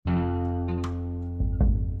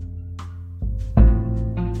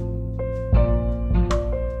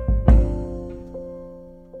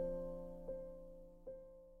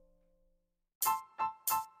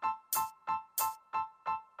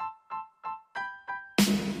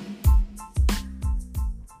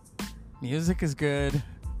Music is good.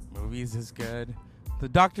 Movies is good. The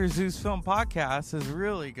Dr. Zeus Film Podcast is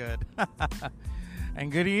really good.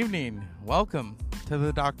 And good evening. Welcome to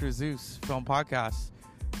the Dr. Zeus Film Podcast.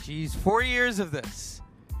 Geez, 4 years of this.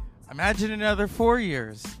 Imagine another 4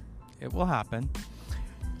 years. It will happen.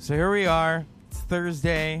 So here we are. It's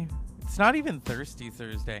Thursday. It's not even Thirsty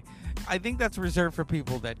Thursday. I think that's reserved for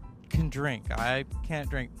people that can drink. I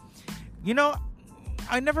can't drink. You know,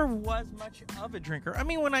 I never was much of a drinker. I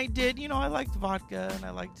mean, when I did, you know, I liked vodka and I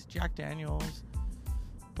liked Jack Daniels.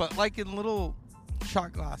 But like in little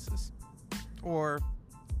shot glasses or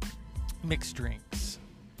mixed drinks.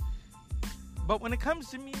 But when it comes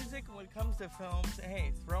to music, when it comes to films,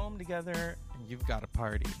 hey, throw them together and you've got a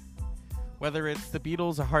party. Whether it's the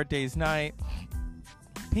Beatles' A Hard Day's Night,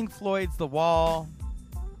 Pink Floyd's The Wall.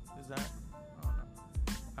 Is that?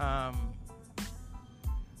 Oh, no.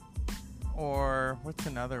 Or what's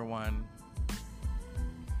another one?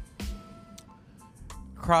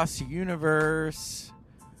 Across the Universe.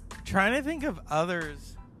 I'm trying to think of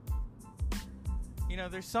others. You know,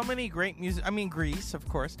 there's so many great music. I mean, Grease, of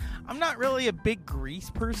course. I'm not really a big Grease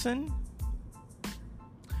person,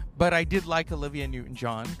 but I did like Olivia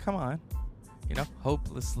Newton-John. Come on. You know,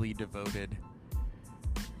 Hopelessly Devoted.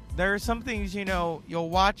 There are some things, you know, you'll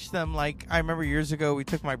watch them. Like, I remember years ago, we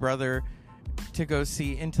took my brother to go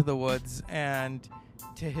see Into the Woods, and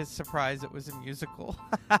to his surprise, it was a musical.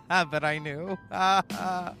 But I knew.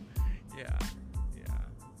 Yeah.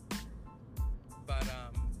 But,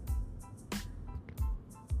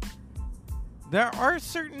 there are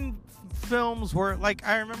certain films where, like,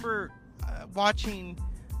 I remember watching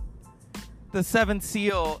The Seventh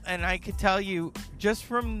Seal, and I could tell you, just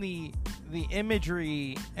from the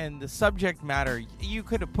imagery and the subject matter, you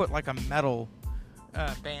could have put, like, a metal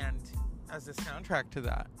band as a soundtrack to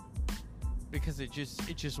that, because it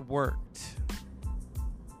just worked.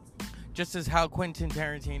 Just as how Quentin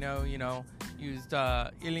Tarantino, you know, used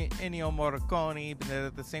Ennio Morricone, but then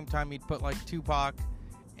at the same time he'd put like Tupac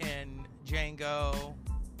in Django,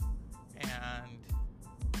 and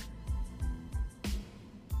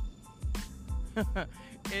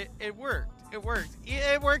it worked. It worked.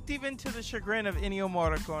 It worked even to the chagrin of Ennio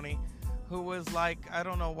Morricone, who was like, I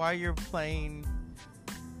don't know why you're playing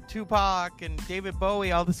Tupac and David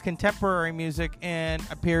Bowie, all this contemporary music, in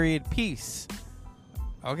a period piece.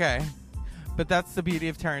 Okay. But that's the beauty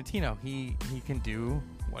of Tarantino. He can do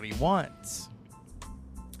what he wants.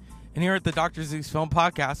 And here at the Dr. Zeus Film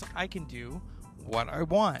Podcast, I can do what I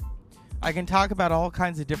want. I can talk about all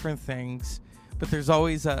kinds of different things, but there's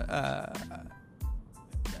always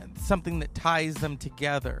something that ties them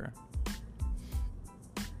together.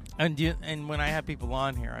 And when I have people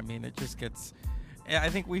on here, I mean, it just gets... I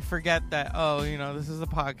think we forget that, oh, you know, this is a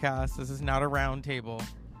podcast. This is not a round table.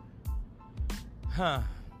 Huh.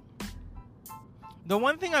 The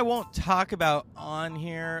one thing I won't talk about on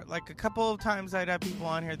here, like a couple of times I'd have people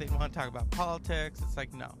on here, they'd want to talk about politics. It's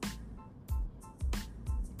like, no.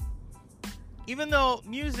 Even though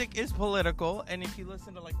music is political, and if you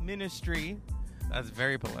listen to, like, Ministry, that's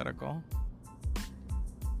very political.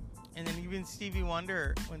 And then even Stevie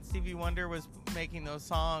Wonder, when Stevie Wonder was making those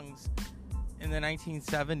songs in the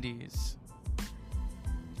 1970s,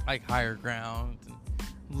 like Higher Ground and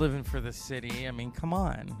Living for the City. I mean, come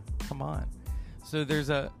on. So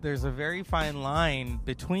there's a very fine line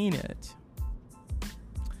between it.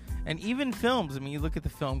 And even films, I mean, you look at the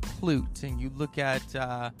film Clute, and you look at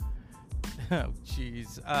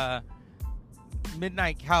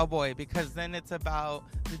Midnight Cowboy, because then it's about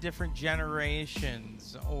the different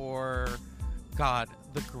generations, or God,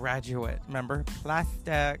 The Graduate. Remember?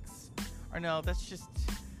 Plastics. Or no, that's just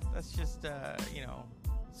you know,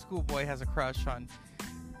 schoolboy has a crush on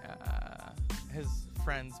his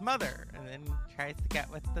friend's mother, and then tries to get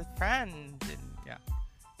with the friend, and yeah.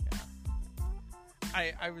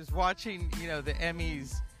 I was watching, you know, the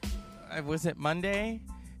Emmys. Was it Monday?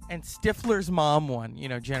 And Stifler's mom won. You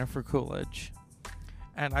know, Jennifer Coolidge,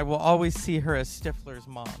 and I will always see her as Stifler's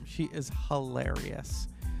mom. She is hilarious,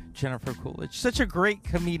 Jennifer Coolidge, such a great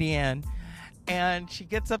comedian. And she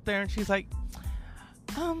gets up there and she's like,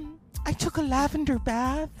 I took a lavender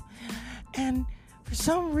bath, and for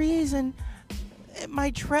some reason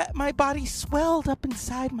my body swelled up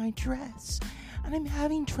inside my dress, and I'm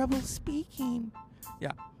having trouble speaking.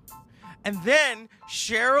 Yeah. And then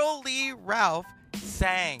Cheryl Lee Ralph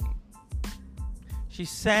sang. She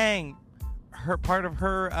sang her part of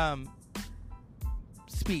her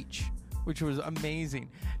speech, which was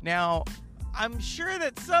amazing. Now, I'm sure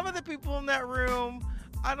that some of the people in that room,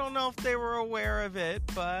 I don't know if they were aware of it,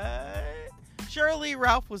 but Cheryl Lee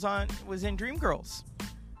Ralph was in Dreamgirls.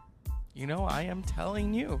 I am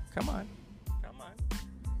telling you. Come on.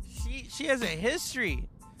 She has a history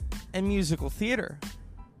in musical theater.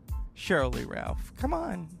 Sheryl Lee Ralph. Come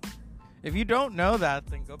on. If you don't know that,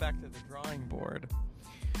 then go back to the drawing board.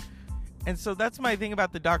 And so that's my thing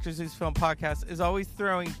about the Dr. Zeus Film Podcast, is always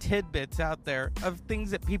throwing tidbits out there of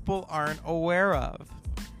things that people aren't aware of.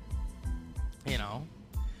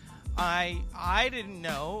 I didn't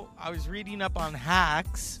know. I was reading up on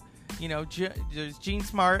hacks. There's Gene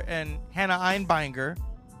Smart and Hannah Einbinder.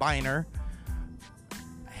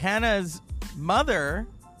 Hannah's mother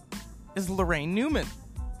is Lorraine Newman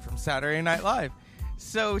from Saturday Night Live.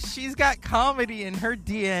 So she's got comedy in her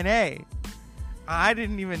DNA. I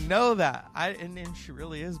didn't even know that. And she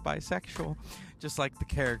really is bisexual, just like the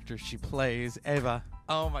character she plays, Eva.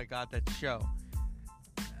 Oh my God, that show.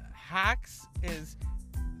 Hacks is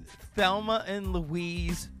Thelma and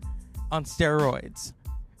Louise on steroids.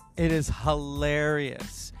 It is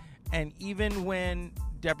hilarious. And even when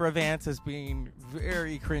Deborah Vance is being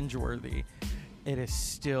very cringeworthy, it is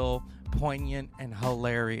still poignant and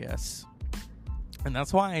hilarious. And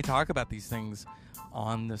that's why I talk about these things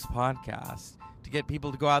on this podcast, to get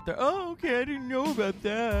people to go out there, oh, okay, I didn't know about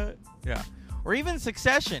that. Yeah. Or even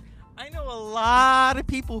Succession. I know a lot of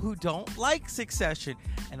people who don't like Succession,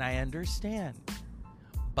 and I understand.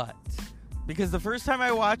 But because the first time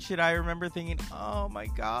I watched it, I remember thinking, oh my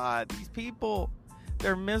God, these people,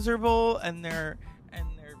 they're miserable and they're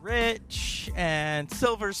rich and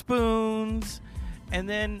silver spoons. And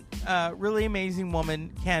then really amazing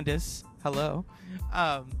woman, Candace, hello,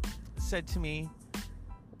 said to me,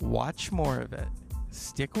 watch more of it.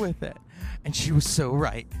 Stick with it. And she was so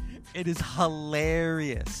right. It is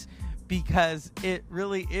hilarious because it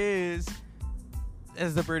really is,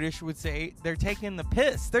 as the British would say, they're taking the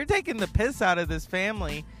piss. They're taking the piss out of this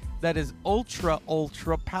family that is ultra,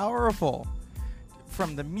 ultra powerful.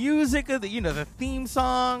 From the music of the theme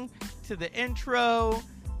song to the intro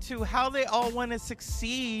to how they all want to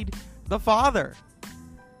succeed the father.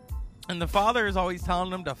 And the father is always telling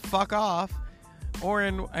them to fuck off. Or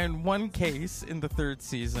in one case, in the third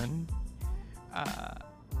season,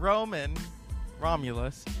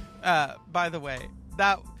 Romulus, by the way,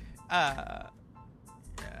 that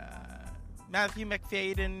Matthew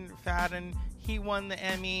McFadden, he won the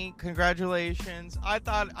Emmy. Congratulations. I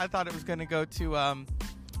thought it was going to go to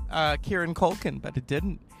Kieran Culkin, but it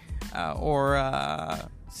didn't. Or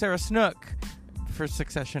Sarah Snook for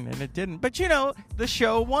Succession, and it didn't. But the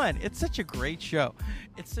show won. It's such a great show.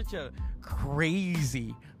 It's such a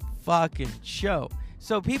crazy fucking show.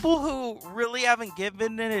 So people who really haven't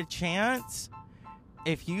given it a chance,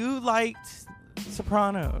 if you liked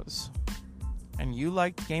Sopranos and you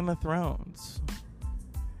liked Game of Thrones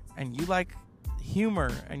and you like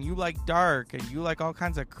humor and you like dark and you like all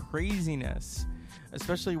kinds of craziness,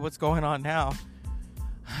 especially what's going on now,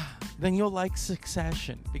 then you'll like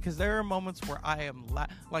Succession, because there are moments where I am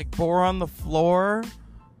like bore on the floor.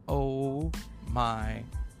 Oh my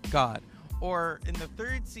God. Or in the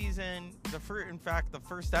third season, the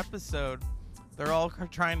first episode, they're all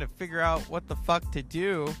trying to figure out what the fuck to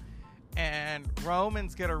do, and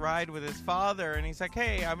Roman's gonna ride with his father, and he's like,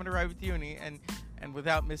 hey, I'm gonna ride with you, and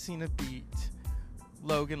without missing a beat,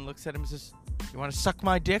 Logan looks at him and says, you want to suck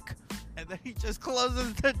my dick? And then he just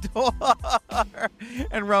closes the door.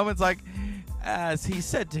 And Roman's like, as he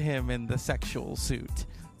said to him in the sexual suit.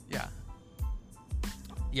 Yeah.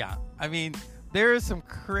 Yeah. I mean, there is some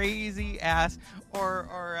crazy ass, or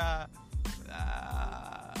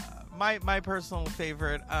my personal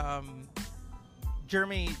favorite,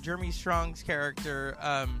 Jeremy Strong's character,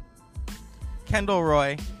 Kendall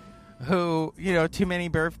Roy, who, too many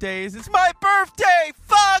birthdays. It's my birthday!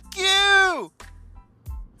 Fuck you!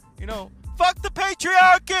 Fuck the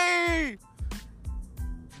patriarchy!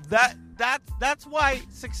 That's why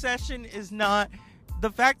Succession is not, the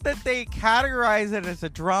fact that they categorize it as a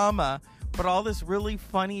drama, but all this really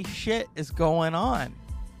funny shit is going on.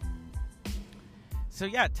 So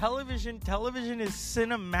yeah, television is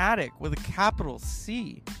cinematic with a capital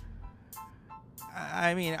C.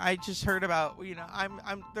 I mean, I just heard about,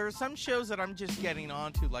 there are some shows that I'm just getting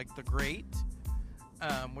onto, like The Great,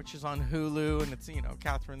 which is on Hulu, and it's,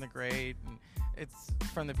 Catherine the Great, and it's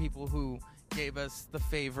from the people who gave us The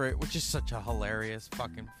Favorite, which is such a hilarious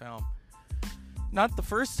fucking film. Not the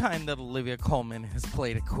first time that Olivia Colman has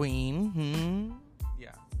played a queen.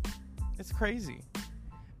 Yeah. It's crazy.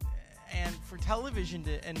 And for television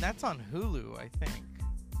to, and that's on Hulu, I think.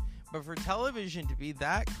 But for television to be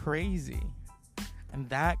that crazy and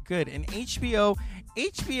that good, and HBO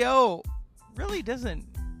really doesn't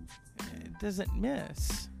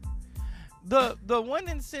miss. The one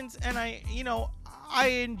instance, and I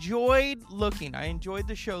enjoyed Looking. I enjoyed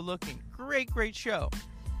the show Looking. Great show.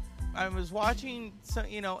 I was watching,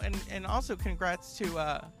 and also congrats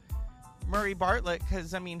to Murray Bartlett,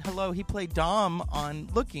 because, I mean, hello, he played Dom on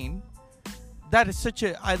Looking. That is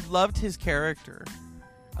I loved his character.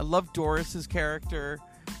 I loved Doris's character.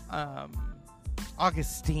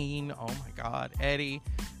 Augustine, oh my God, Eddie.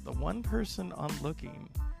 The one person on Looking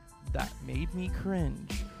that made me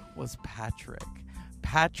cringe was Patrick.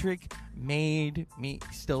 Patrick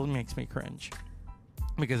still makes me cringe,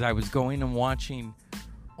 because I was going and watching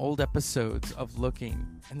old episodes of Looking,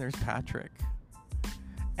 and there's Patrick,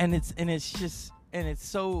 and it's so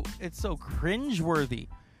cringeworthy.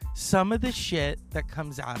 Some of the shit that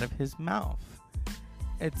comes out of his mouth,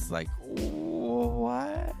 it's like,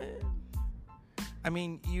 what? I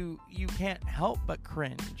mean, you can't help but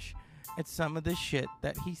cringe at some of the shit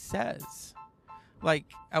that he says. Like,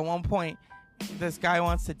 at one point, this guy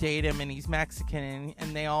wants to date him, and he's Mexican,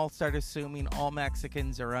 and they all start assuming all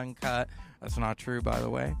Mexicans are uncut. That's not true, by the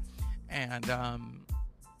way. And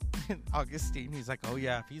Augustine, he's like, oh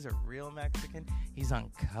yeah, if he's a real Mexican, he's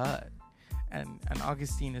uncut. And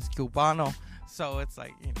Augustine is Cubano, so it's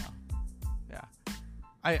like, yeah.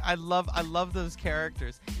 I love those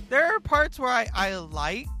characters. There are parts where I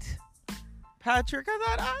liked Patrick. I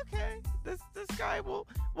thought, okay, this guy,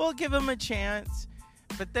 we'll give him a chance.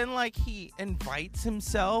 But then, like, he invites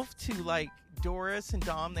himself to, like, Doris and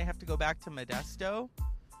Dom. They have to go back to Modesto.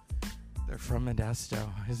 They're from Modesto.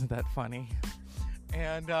 Isn't that funny?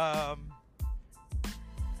 And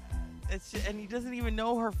and he doesn't even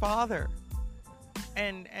know her father.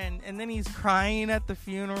 And then he's crying at the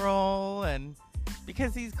funeral, and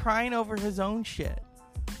because he's crying over his own shit.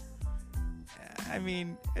 I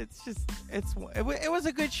mean, it was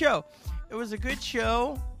a good show. It was a good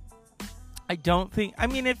show.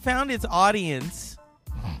 It found its audience.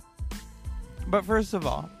 But first of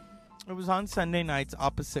all, it was on Sunday nights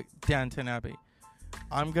opposite Downton Abbey.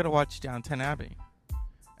 I'm going to watch Downton Abbey.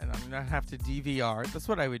 And I'm going to have to DVR. That's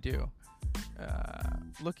what I would do.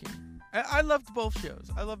 Looking. I loved both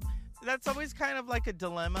shows. That's always kind of like a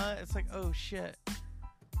dilemma. It's like, oh shit,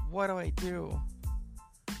 what do I do?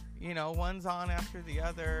 One's on after the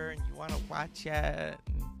other, and you want to watch it.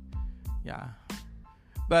 And, yeah.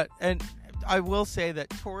 And I will say that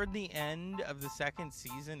toward the end of the second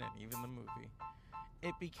season, and even the movie,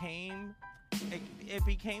 it became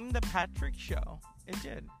the Patrick show. It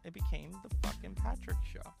did. It became the fucking Patrick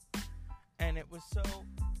show. And it was so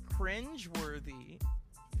cringeworthy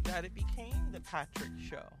that it became the Patrick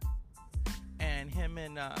show. And him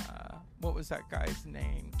and, what was that guy's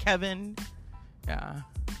name? Kevin. Yeah.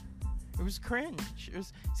 It was cringe.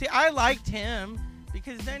 I liked him,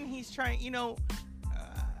 because then he's trying,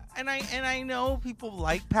 and I know people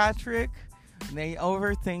like Patrick, and they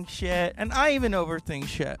overthink shit, and I even overthink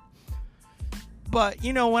shit. But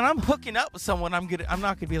when I'm hooking up with someone, I'm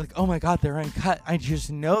not gonna be like, oh my God, they're uncut. I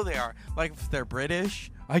just know they are. Like, if they're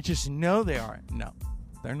British, I just know they are. No,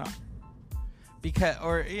 they're not. Because,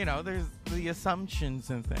 there's the assumptions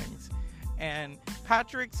and things. And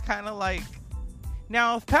Patrick's kind of like,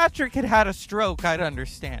 now if Patrick had had a stroke, I'd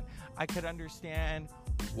understand. I could understand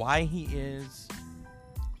why he is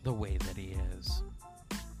the way that he is.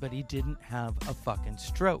 But he didn't have a fucking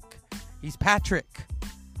stroke. He's Patrick.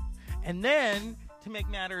 And then, to make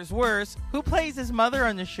matters worse, who plays his mother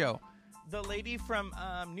on the show? The lady from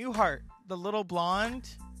Newhart, the little blonde,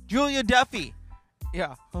 Julia Duffy.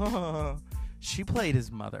 Yeah. She played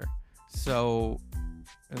his mother. So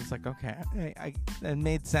it was like, okay, it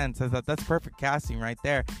made sense. I thought, that's perfect casting right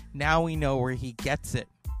there. Now we know where he gets it.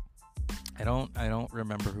 I don't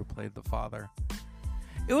remember who played the father.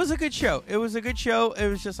 It was a good show. It was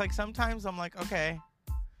just like, sometimes I'm like, okay,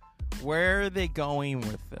 where are they going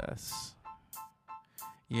with this?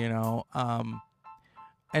 And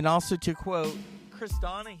also, to quote Chris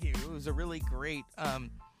Donahue, who's a really great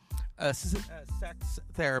sex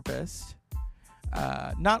therapist.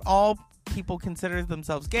 Not all people consider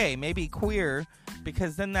themselves gay, maybe queer,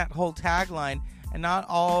 because then that whole tagline, and not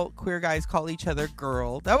all queer guys call each other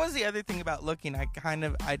girl. That was the other thing about Looking.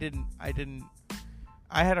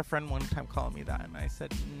 I had a friend one time call me that, and I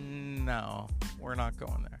said, no, we're not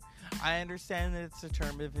going there. I understand that it's a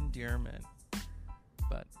term of endearment,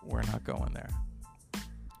 but we're not going there.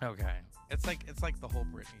 Okay. It's like the whole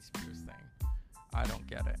Britney Spears thing. I don't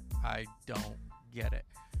get it.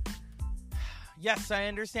 Yes, I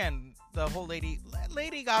understand the whole Lady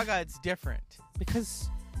Gaga. It's different because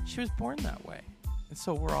she was born that way, and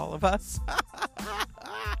so were all of us.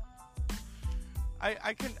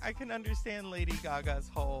 I can understand Lady Gaga's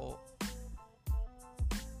whole.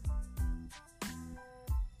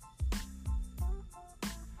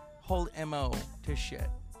 hold MO to shit.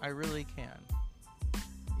 I really can.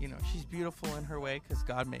 You know, she's beautiful in her way because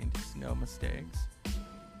God made no mistakes.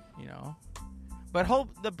 You know. But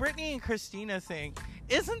the Britney and Christina thing,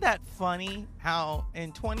 isn't that funny how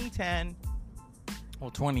in 2009,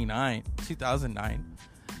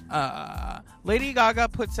 Lady Gaga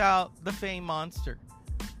puts out The Fame Monster.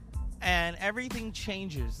 And everything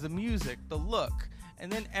changes. The music, the look. And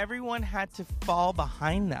then everyone had to fall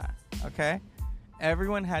behind that. Okay?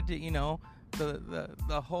 Everyone had to, you know,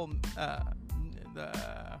 the whole,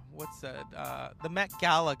 the Met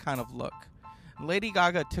Gala kind of look. Lady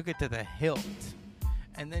Gaga took it to the hilt.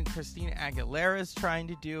 And then Christina Aguilera's trying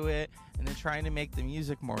to do it. And then trying to make the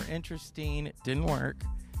music more interesting. It didn't work.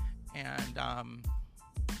 And,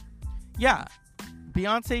 yeah.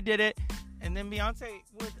 Beyonce did it. And then Beyonce,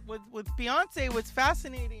 with Beyonce, what's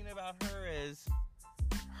fascinating about her is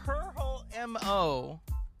her whole MO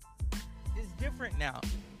is different now.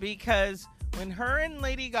 Because when her and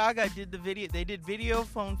Lady Gaga did the video, they did video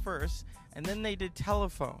phone first. And then they did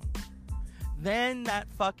telephone. Then that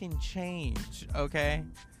fucking changed, okay?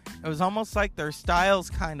 It was almost like their styles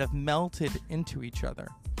kind of melted into each other.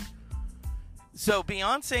 So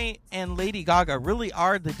Beyonce and Lady Gaga really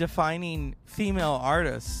are the defining female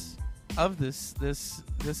artists of this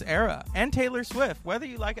era. And Taylor Swift, whether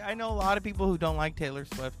you like it. I know a lot of people who don't like Taylor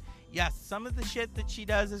Swift. Yes, some of the shit that she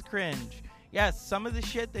does is cringe. Yes, some of the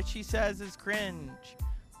shit that she says is cringe.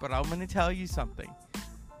 But I'm going to tell you something.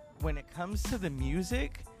 When it comes to the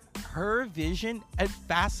music, her vision, it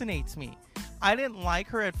fascinates me. I didn't like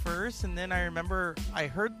her at first, and then I remember I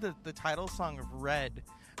heard the title song of Red.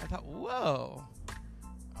 I thought, whoa,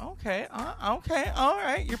 okay, all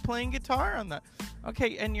right, you're playing guitar on that.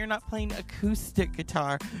 Okay, and you're not playing acoustic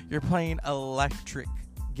guitar, you're playing electric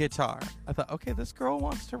guitar. I thought, okay, this girl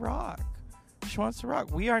wants to rock. She wants to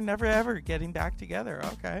rock. We are never, ever getting back together,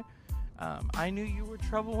 okay. I knew you were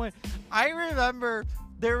trouble when... I remember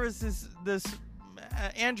there was this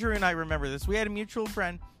Andrew and I remember this. We had a mutual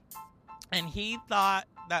friend, and he thought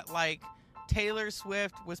that, like, Taylor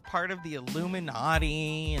Swift was part of the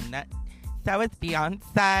Illuminati, and that was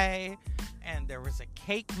Beyonce, and there was a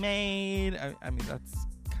cake made. I mean, that's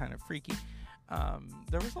kind of freaky.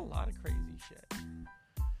 There was a lot of crazy shit.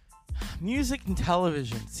 Music and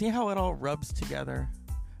television. See how it all rubs together?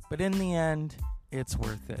 But in the end, it's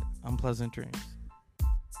worth it. Unpleasant dreams.